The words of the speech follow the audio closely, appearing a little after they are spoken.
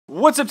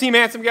What's up, Team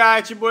Handsome Guy?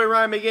 It's your boy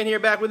Ryan Magin here,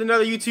 back with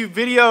another YouTube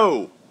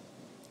video.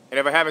 And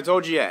if I haven't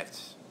told you yet,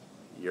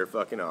 you're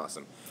fucking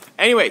awesome.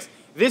 Anyways,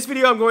 this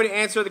video I'm going to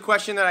answer the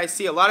question that I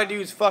see a lot of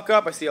dudes fuck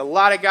up. I see a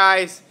lot of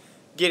guys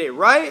get it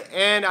right,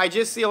 and I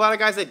just see a lot of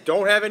guys that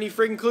don't have any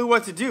freaking clue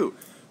what to do.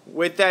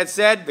 With that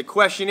said, the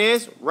question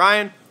is,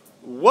 Ryan,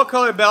 what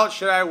color belt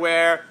should I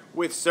wear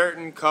with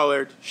certain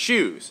colored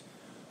shoes?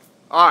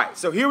 Alright,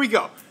 so here we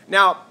go.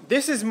 Now,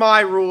 this is my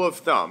rule of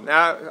thumb.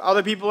 Now,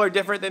 other people are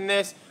different than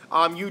this.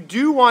 You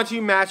do want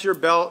to match your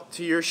belt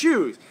to your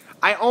shoes.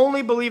 I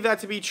only believe that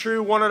to be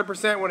true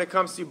 100% when it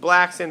comes to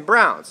blacks and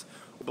browns.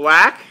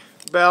 Black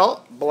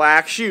belt,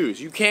 black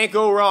shoes. You can't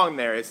go wrong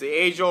there. It's the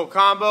age-old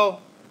combo.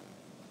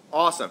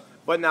 Awesome.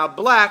 But now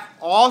black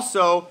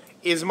also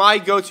is my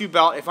go-to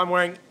belt if I'm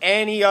wearing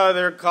any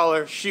other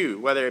color shoe,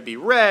 whether it be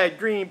red,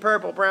 green,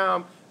 purple,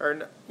 brown,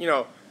 or, you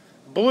know,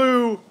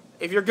 blue.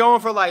 If you're going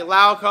for like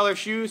loud color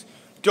shoes,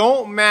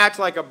 don't match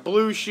like a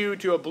blue shoe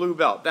to a blue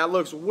belt. That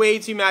looks way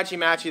too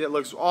matchy-matchy. That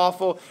looks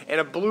awful. And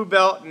a blue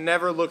belt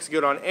never looks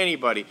good on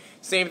anybody.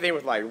 Same thing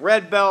with like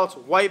red belts,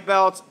 white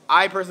belts.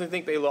 I personally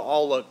think they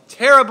all look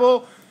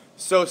terrible.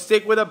 So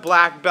stick with a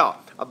black belt.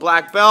 A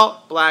black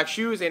belt, black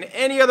shoes, and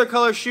any other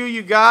color shoe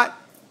you got,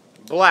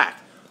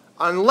 black.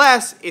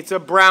 Unless it's a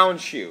brown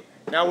shoe.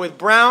 Now with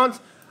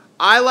browns,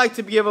 I like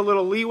to give a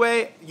little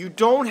leeway. You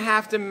don't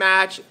have to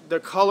match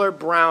the color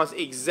browns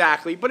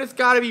exactly, but it's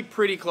got to be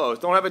pretty close.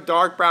 Don't have a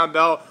dark brown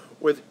belt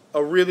with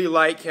a really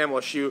light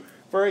camel shoe.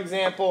 For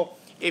example,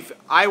 if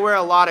I wear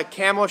a lot of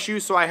camel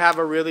shoes, so I have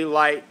a really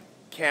light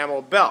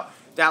camel belt.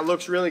 That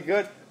looks really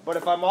good. But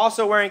if I'm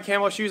also wearing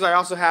camel shoes, I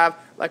also have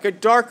like a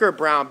darker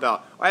brown belt.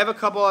 I have a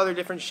couple other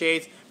different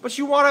shades, but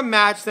you want to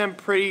match them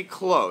pretty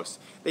close.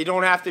 They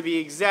don't have to be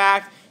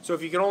exact, so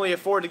if you can only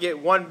afford to get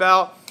one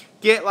belt,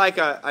 get like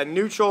a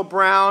neutral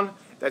brown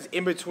that's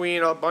in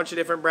between a bunch of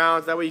different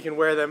browns. That way you can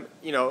wear them,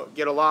 you know,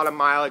 get a lot of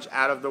mileage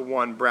out of the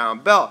one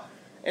brown belt.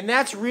 And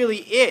that's really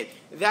it.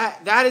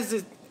 That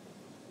is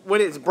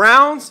when it's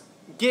browns,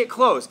 get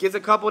close. Get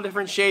a couple of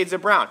different shades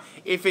of brown.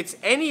 If it's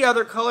any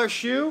other color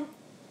shoe,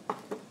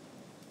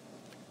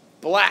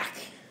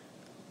 black.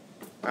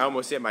 I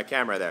almost hit my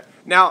camera there.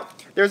 Now,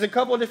 there's a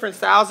couple of different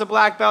styles of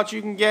black belts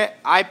you can get.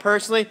 I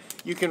personally,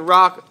 you can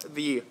rock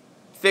the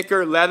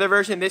thicker leather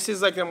version. This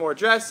is like a more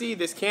dressy.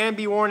 This can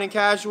be worn in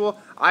casual.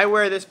 I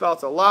wear this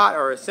belt a lot,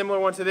 or a similar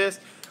one to this.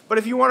 But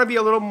if you want to be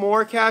a little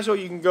more casual,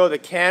 you can go the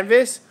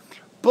canvas,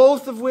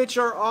 both of which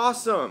are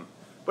awesome.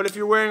 But if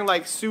you're wearing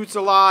like suits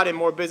a lot and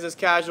more business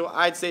casual,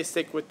 I'd say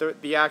stick with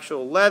the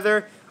actual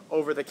leather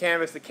over the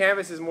canvas. The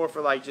canvas is more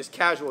for like just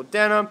casual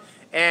denim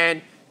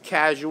and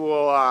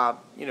casual,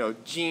 you know,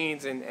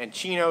 jeans and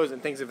chinos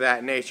and things of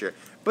that nature.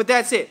 But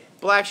that's it.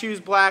 Black shoes,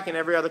 black, and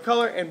every other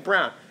color, and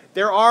brown.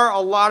 There are a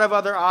lot of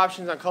other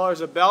options on colors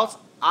of belts.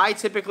 I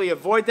typically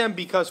avoid them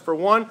because, for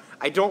one,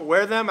 I don't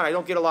wear them and I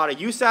don't get a lot of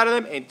use out of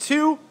them. And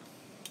two,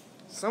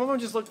 some of them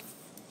just look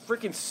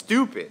freaking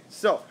stupid.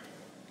 So,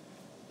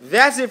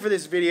 that's it for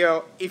this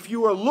video. If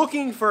you are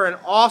looking for an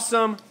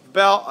awesome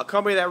belt, a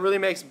company that really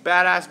makes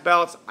badass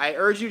belts, I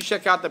urge you to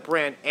check out the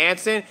brand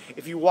Anson.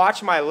 If you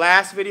watch my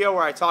last video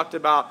where I talked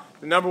about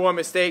the #1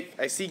 mistake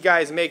I see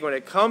guys make when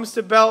it comes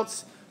to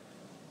belts,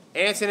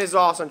 Anson is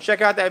awesome.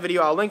 Check out that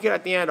video. I'll link it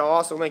at the end. I'll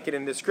also link it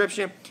in the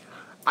description.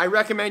 I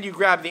recommend you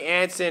grab the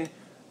Anson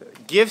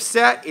gift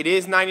set. It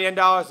is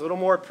 $99, a little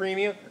more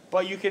premium,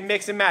 but you can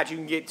mix and match. You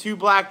can get 2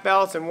 black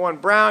belts and 1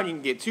 brown. You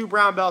can get 2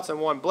 brown belts and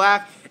 1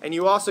 black, and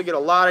you also get a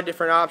lot of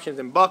different options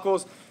and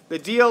buckles. The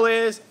deal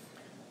is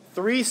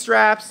 3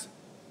 straps,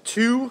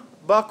 2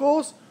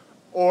 buckles,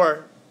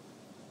 or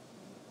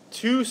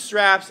 2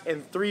 straps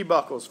and 3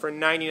 buckles for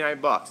 99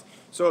 bucks.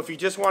 So if you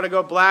just want to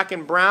go black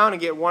and brown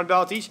and get 1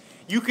 belt each,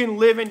 you can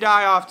live and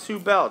die off 2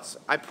 belts.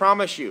 I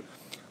promise you.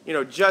 You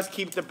know, just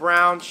keep the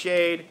brown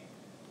shade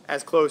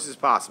as close as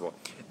possible.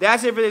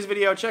 That's it for this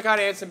video. Check out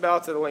Anson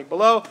Belts at the link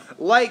below.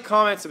 Like,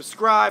 comment,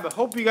 subscribe. I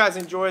hope you guys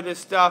enjoy this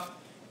stuff.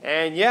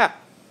 And yeah,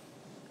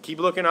 keep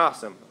looking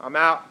awesome. I'm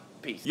out.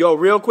 Peace. Yo,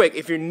 real quick,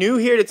 if you're new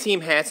here to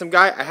Team Handsome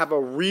Guy, I have a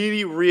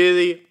really,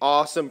 really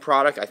awesome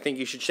product I think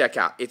you should check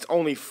out. It's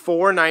only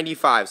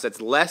 $4.95, so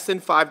it's less than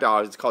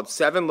 $5. It's called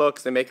 7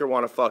 Looks That Make Her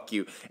Wanna Fuck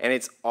You, and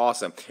it's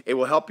awesome. It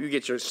will help you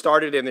get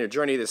started in your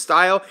journey to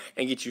style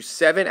and get you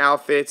 7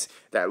 outfits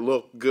that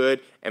look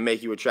good and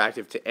make you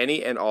attractive to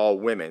any and all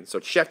women. So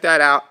check that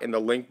out in the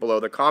link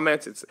below the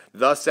comments. It's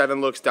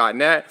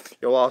the7looks.net.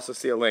 You'll also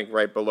see a link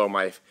right below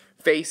my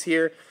face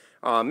here.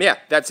 Yeah,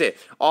 that's it.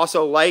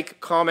 Also,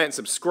 like, comment,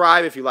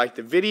 subscribe if you like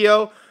the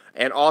video.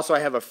 And also, I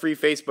have a free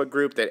Facebook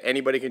group that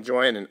anybody can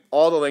join. And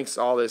all the links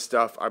to all this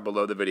stuff are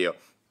below the video.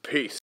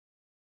 Peace.